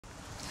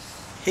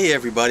Hey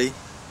everybody,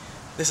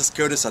 this is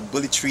Curtis at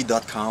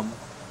bullytree.com,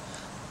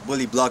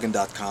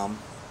 bullyblogging.com,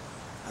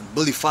 and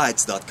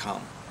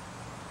bullyfights.com,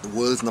 the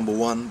world's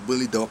 #1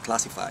 bully dog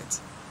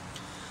classifieds.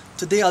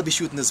 Today I'll be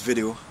shooting this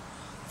video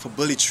for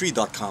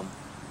bullytree.com,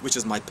 which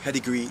is my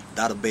pedigree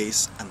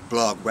database and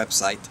blog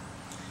website,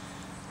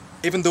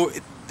 even though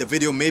the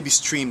video may be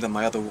streamed on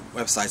my other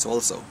websites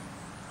also.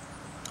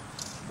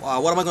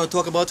 What am I going to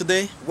talk about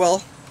today?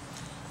 Well,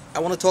 I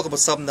want to talk about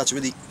something that's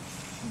really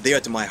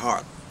dear to my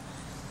heart.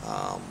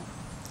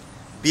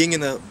 Being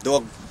in a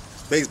dog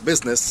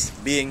business,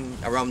 being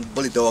around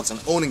bully dogs and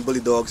owning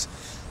bully dogs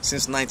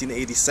since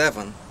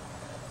 1987,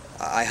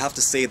 I have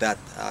to say that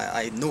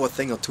I know a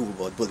thing or two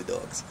about bully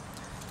dogs,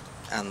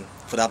 and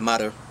for that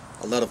matter,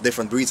 a lot of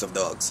different breeds of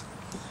dogs.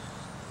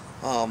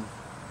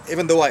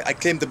 Even though I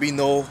claim to be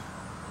no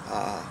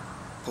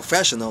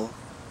professional,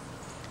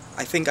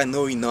 I think I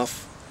know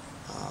enough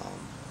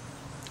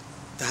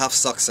to have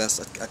success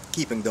at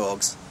keeping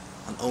dogs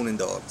and owning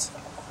dogs.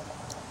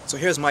 So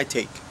here's my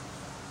take.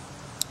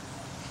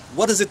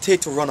 What does it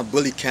take to run a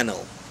bully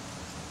kennel?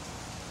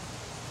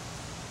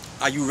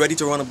 Are you ready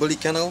to run a bully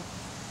kennel?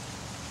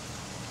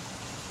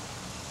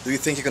 Do you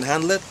think you can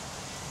handle it?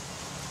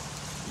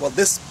 Well,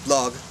 this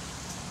blog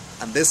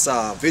and this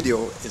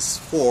video is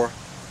for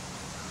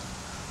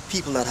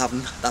people that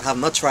have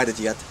not tried it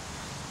yet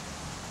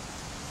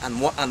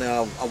and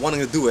are wanting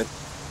to do it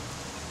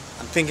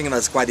and thinking that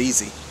it's quite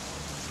easy.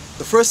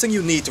 The first thing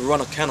you need to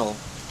run a kennel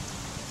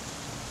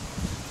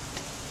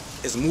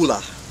is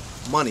moolah,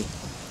 money.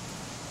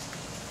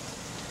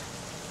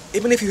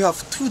 Even if you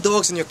have 2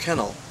 dogs in your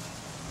kennel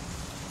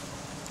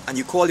and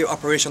you call your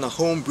operation a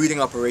home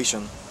breeding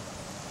operation,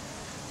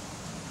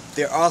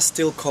 there are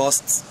still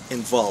costs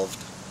involved.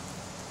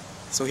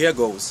 So here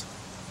goes.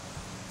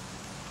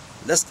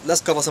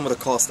 Let's cover some of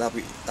the costs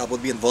that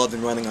would be involved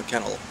in running a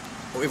kennel,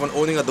 or even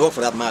owning a dog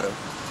for that matter.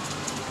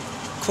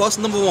 Cost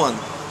number 1,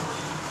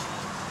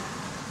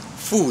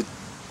 food.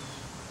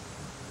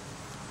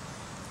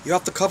 You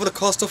have to cover the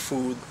cost of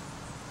food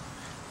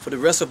for the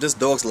rest of this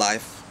dog's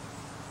life.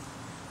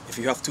 If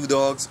you have 2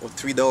 dogs or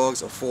 3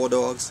 dogs or 4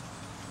 dogs,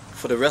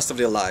 for the rest of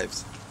their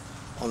lives,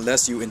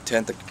 unless you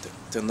intend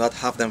to not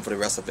have them for the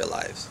rest of their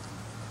lives.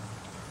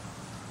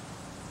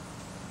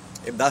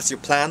 If that's your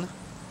plan,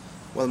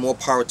 well, more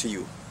power to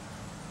you.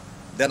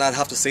 Then I'd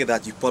have to say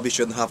that you probably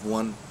shouldn't have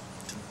one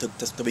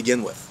to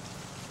begin with.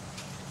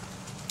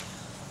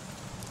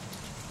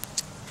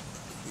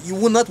 You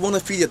would not want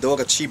to feed your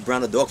dog a cheap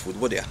brand of dog food,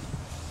 would you?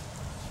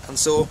 And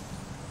so,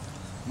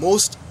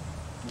 most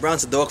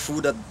brands of dog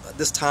food at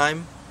this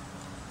time,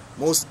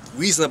 most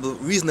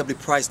reasonably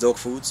priced dog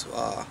foods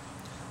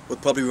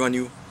would probably run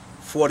you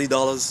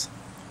 $40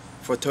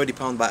 for a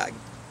 30-pound bag.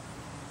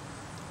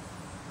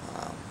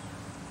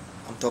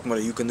 I'm talking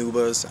about the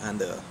Eukanuba's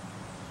and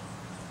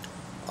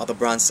other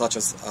brands such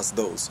as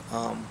those.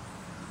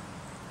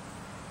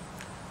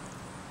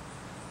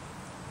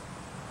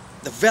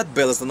 The vet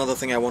bill is another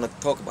thing I want to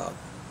talk about.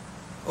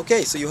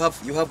 Okay, so you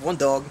have one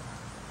dog,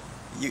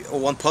 or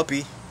one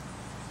puppy.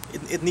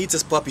 It needs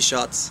its puppy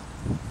shots.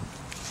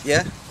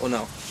 Yeah or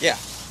no? Yeah,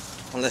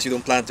 unless you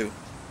don't plan to.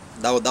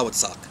 That would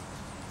suck.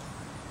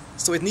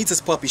 So it needs its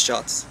puppy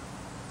shots.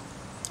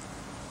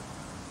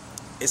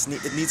 It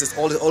needs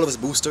all of its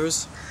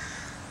boosters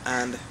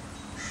and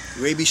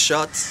rabies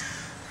shots,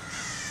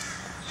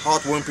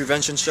 heartworm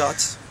prevention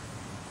shots,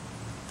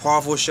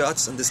 parvo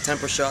shots, and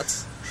distemper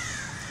shots.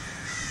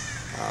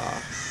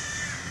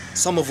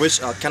 Some of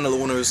which kennel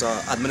owners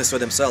administer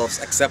themselves,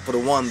 except for the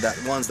ones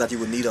that you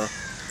would need a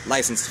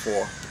license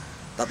for,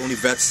 that only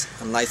vets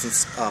and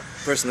licensed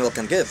personnel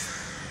can give.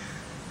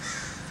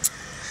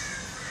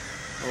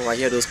 Oh, I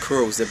hear those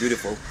crows, they're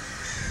beautiful.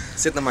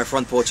 Sitting on my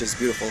front porch is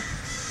beautiful.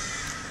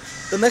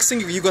 The next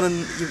thing you're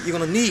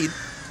gonna need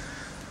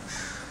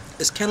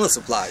is kennel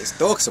supplies,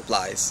 dog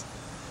supplies.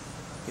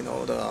 You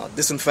know, the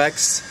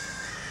disinfects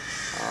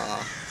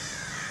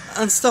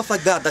and stuff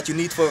like that you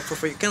need for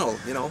your kennel,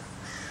 you know.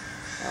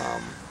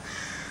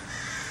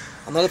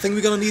 Another thing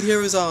we're gonna need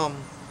here is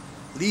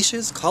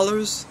leashes,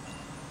 collars,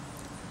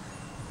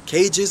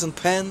 cages and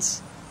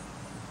pens,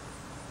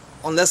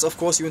 unless of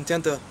course you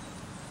intend to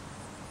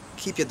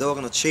keep your dog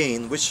on a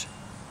chain, which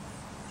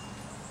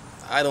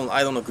I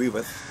don't agree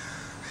with.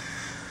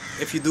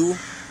 If you do,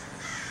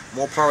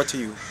 more power to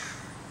you,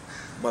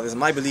 but it's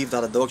my belief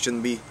that a dog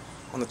shouldn't be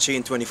on a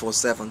chain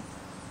 24/7.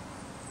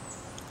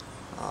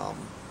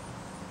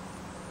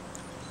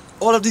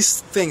 All of these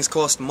things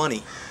cost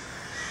money,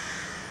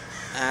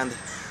 and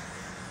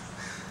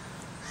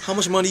how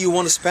much money you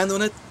want to spend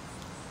on it,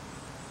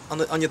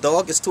 on your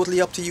dog, is totally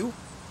up to you.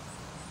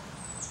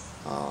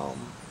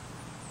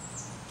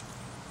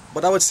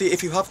 But I would say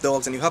if you have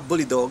dogs and you have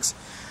bully dogs,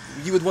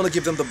 you would want to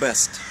give them the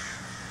best,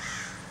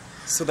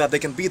 so that they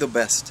can be the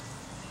best.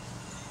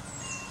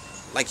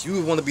 Like you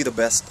would want to be the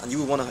best, and you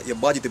would want your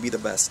body to be the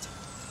best.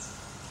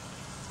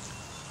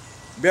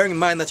 Bearing in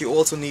mind that you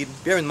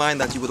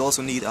would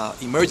also need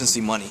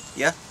emergency money.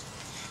 Yeah,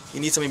 you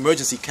need some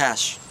emergency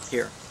cash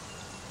here.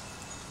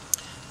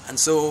 And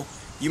so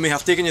You may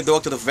have taken your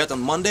dog to the vet on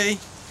Monday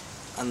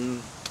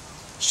and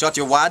shot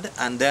your wad,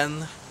 and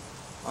then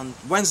on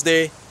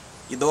Wednesday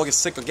your dog is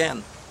sick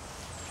again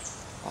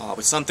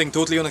with something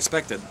totally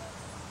unexpected.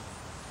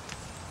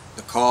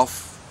 A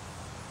cough,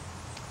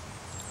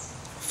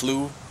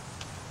 flu,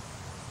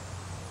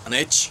 an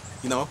itch,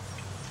 you know.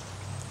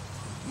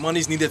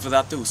 Money is needed for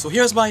that too. So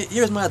here's my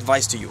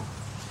advice to you.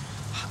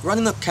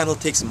 Running a kennel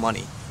takes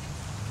money.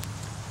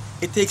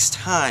 It takes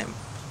time,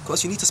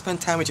 because you need to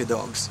spend time with your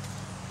dogs,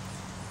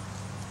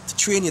 to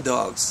train your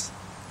dogs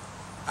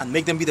and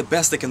make them be the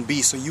best they can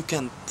be, so you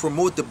can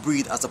promote the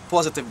breed as a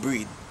positive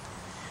breed.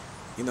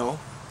 You know,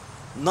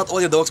 not all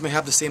your dogs may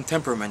have the same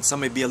temperament. Some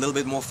may be a little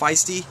bit more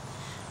feisty,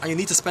 and you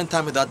need to spend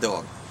time with that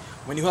dog.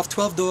 When you have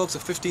 12 dogs or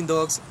 15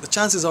 dogs, the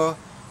chances are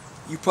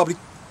you probably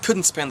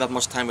couldn't spend that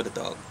much time with the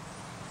dog.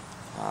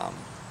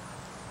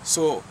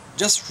 So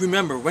just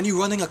remember, when you're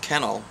running a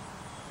kennel,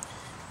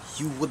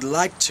 you would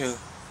like to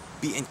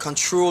be in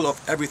control of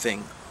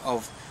everything,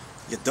 of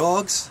your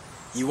dogs.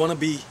 You want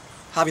to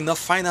have enough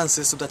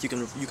finances so that you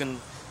can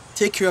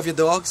take care of your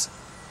dogs.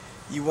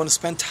 You want to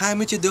spend time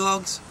with your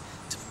dogs,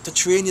 to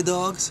train your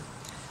dogs,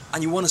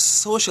 and you want to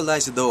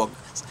socialize your dog.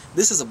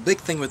 This is a big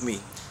thing with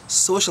me,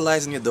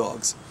 socializing your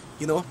dogs.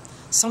 You know,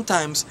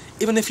 sometimes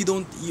even if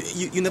you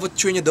never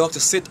train your dog to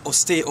sit or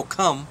stay or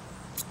come,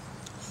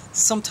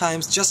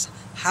 sometimes just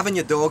having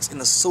your dogs in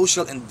a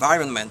social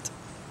environment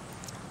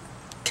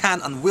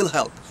can and will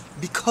help,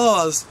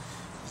 because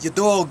your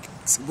dog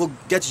will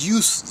get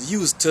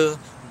used to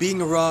being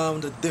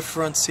around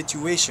different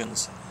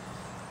situations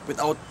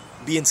without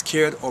being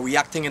scared or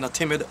reacting in a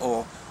timid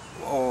or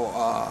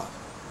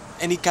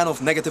any kind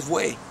of negative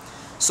way.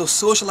 So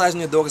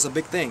socializing your dog is a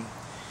big thing.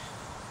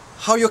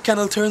 How your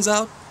kennel turns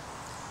out,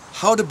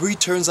 how the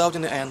breed turns out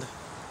in the end,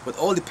 would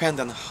all depend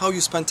on how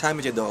you spend time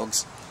with your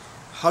dogs,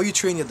 how you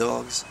train your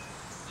dogs,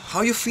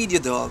 how you feed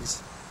your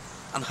dogs,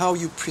 and how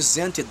you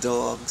present your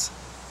dogs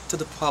to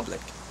the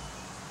public.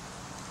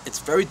 It's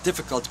very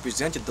difficult to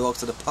present your dogs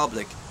to the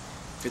public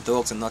if your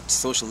dogs are not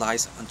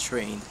socialized and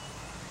trained,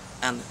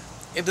 and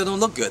if they don't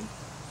look good.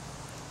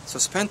 So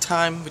spend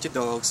time with your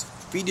dogs,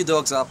 feed your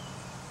dogs up,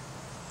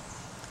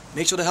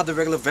 make sure they have the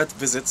regular vet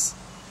visits,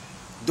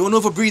 don't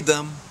overbreed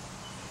them,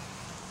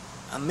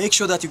 and make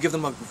sure that you give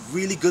them a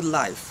really good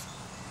life.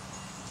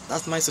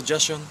 That's my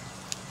suggestion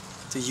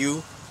to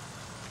you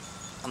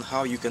on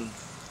how you can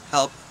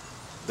help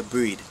the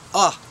breed.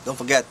 Don't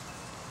forget,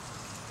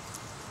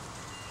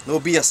 no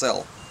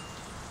BSL.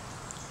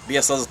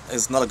 BSL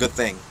is not a good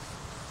thing.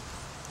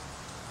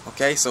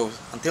 Okay, so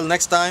until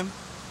next time,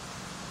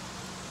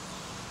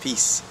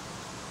 peace.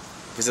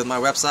 Visit my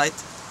website,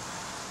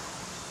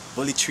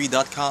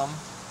 bullytree.com,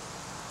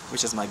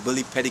 which is my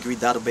bully pedigree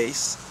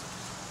database,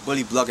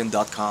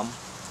 bullyblogging.com,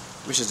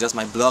 which is just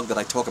my blog that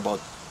I talk about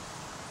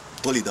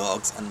bully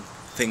dogs and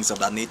things of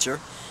that nature,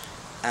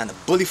 and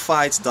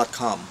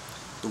bullyfights.com,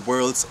 the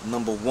world's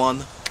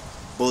 #1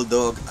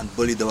 bulldog and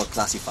bully dog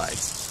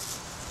classifieds.